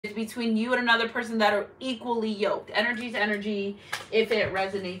between you and another person that are equally yoked. Energy's energy. If it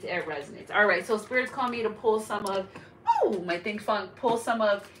resonates, it resonates. All right, so Spirit's calling me to pull some of, my Think Funk, pull some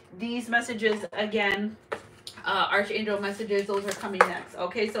of these messages again. Archangel messages, those are coming next.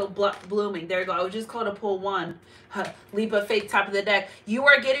 Okay, so blooming, there you go. I was just called to pull one. Leap of faith, top of the deck. You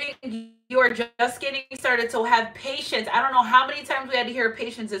are just getting started, so have patience. I don't know how many times we had to hear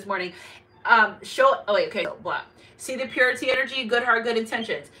patience this morning. See the purity energy, good heart, good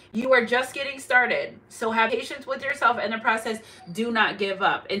intentions. You are just getting started, so have patience with yourself in the process. Do not give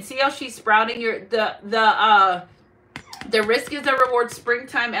up. And see how she's sprouting the risk is a reward.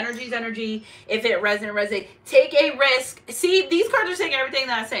 Springtime, energy's energy. If it resonates. Take a risk. See, these cards are saying everything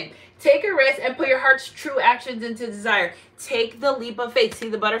that I'm saying. Take a risk and put your heart's true actions into desire. Take the leap of faith. See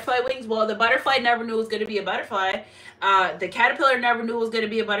the butterfly wings? Well, the butterfly never knew it was going to be a butterfly. The caterpillar never knew it was going to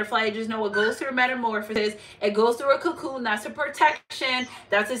be a butterfly. It just know it goes through metamorphosis. It goes through a cocoon. That's a protection.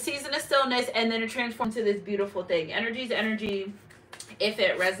 That's a season of stillness. And then it transforms to this beautiful thing. Energy's energy. If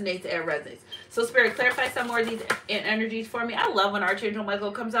it resonates, it resonates. So Spirit, clarify some more of these energies for me. I love when Archangel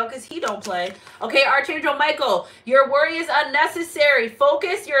Michael comes out because he don't play. Okay, Archangel Michael, your worry is unnecessary.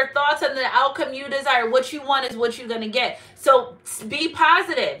 Focus your thoughts on the outcome you desire. What you want is what you're going to get. So be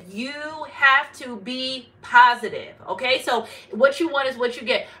positive. You have to be positive. Okay, so what you want is what you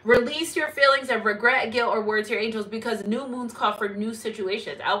get. Release your feelings of regret, guilt, or worry to your angels, because new moons call for new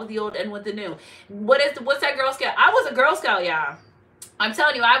situations. Out with the old, in with the new. What's that Girl Scout? I was a Girl Scout, y'all. I'm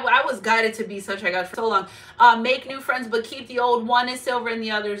telling you, I was guided to be such. I got for so long. Make new friends, but keep the old. One is silver and the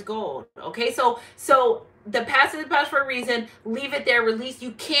other is gold. Okay, so the past is the past for a reason. Leave it there. Release.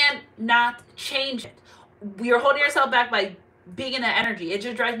 You cannot change it. You're holding yourself back by being in that energy. It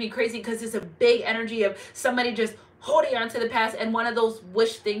just drives me crazy because it's a big energy of somebody just holding on to the past, and one of those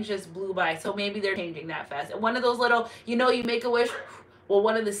wish things just blew by. So maybe they're changing that fast. And one of those little, you make a wish. Well,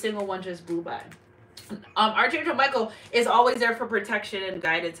 one of the single ones just blew by. Archangel Michael is always there for protection and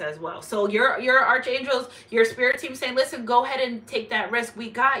guidance as well. So your archangels, your spirit team saying, listen, go ahead and take that risk. We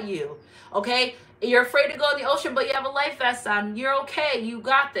got you. Okay. You're afraid to go in the ocean, but you have a life vest on. You're okay. You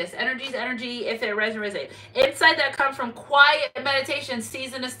got this. Energy's energy. If it resonates. Insight that comes from quiet meditation,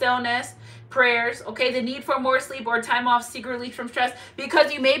 season of stillness, prayers. Okay. The need for more sleep or time off, seek relief from stress,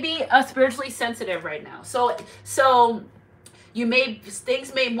 because you may be spiritually sensitive right now. So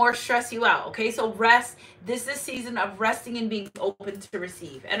things may more stress you out. Okay, so rest. This is a season of resting and being open to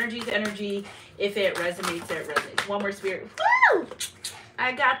receive. Energy's energy. If it resonates, it resonates. One more, Spirit. Woo!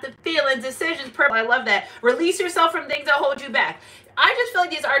 I got the feeling. Decisions. Purple. I love that. Release yourself from things that hold you back. I just feel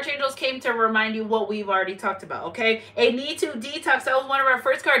like these archangels came to remind you what we've already talked about. Okay, a need to detox. That was one of our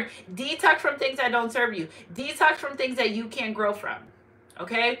first cards. Detox from things that don't serve you. Detox from things that you can't grow from.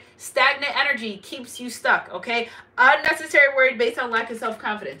 Okay, stagnant energy keeps you stuck. Okay, unnecessary worry based on lack of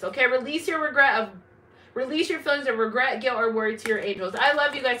self-confidence. Okay, release your feelings of regret, guilt, or worry to your angels. I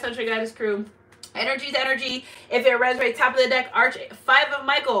love you guys, Sunshine Goddess crew. Energy's energy. If it resonates, top of the deck, Five of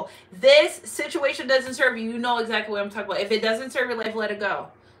Michael. This situation doesn't serve you. You know exactly what I'm talking about. If it doesn't serve your life, let it go.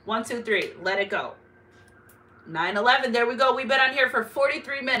 1, 2, 3, let it go. 9/11. There we go. We've been on here for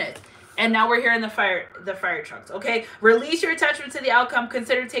 43 minutes. And now we're here in the fire trucks. Okay, release your attachment to the outcome.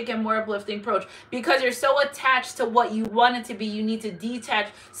 Consider taking a more uplifting approach, because you're so attached to what you want it to be. You need to detach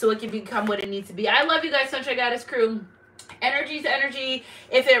so it can become what it needs to be. I love you guys, Sunshine Goddess crew. Energy's energy.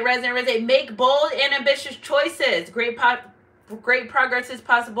 If it resonates, make bold and ambitious choices. Great progress is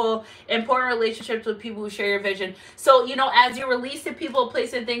possible. Important relationships with people who share your vision. So, as you release the people,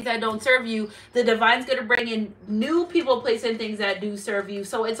 place, and things that don't serve you, the divine's going to bring in new people, place, and things that do serve you.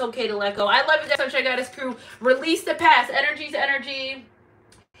 So it's okay to let go. I love you guys, Sunshine Goddess crew. Release the past. Energy's energy.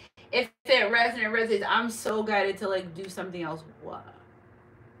 If it resonates, I'm so guided to do something else. What?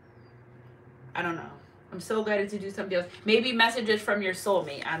 I don't know. I'm so guided to do something else. Maybe messages from your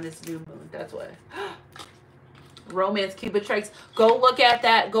soulmate on this new moon. That's what. Romance, Cupid strikes. Go look at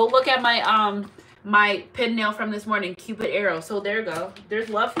that. Go look at my my pin nail from this morning, Cupid arrow. So there you go. There's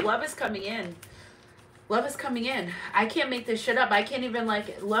love. Love is coming in. Love is coming in. I can't make this shit up. I can't even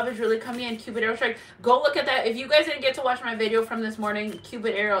love is really coming in. Cupid arrow strike. Go look at that. If you guys didn't get to watch my video from this morning,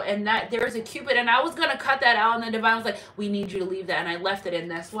 Cupid arrow, and that there was a Cupid, and I was gonna cut that out, and the divine was like, we need you to leave that, and I left it in.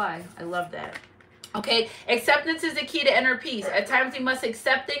 That's why. I love that. Okay, acceptance is the key to inner peace. At times we must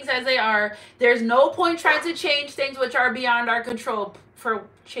accept things as they are. There's no point trying to change things which are beyond our control. For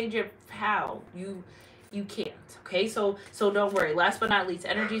change it how? You can't. Okay, so don't worry. Last but not least,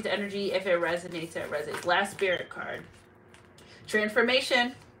 energy's energy. If it resonates, it resonates. Last spirit card.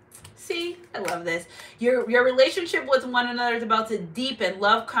 Transformation. See, I love this. Your relationship with one another is about to deepen.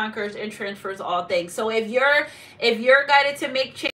 Love conquers and transfers all things. So if you're guided to make change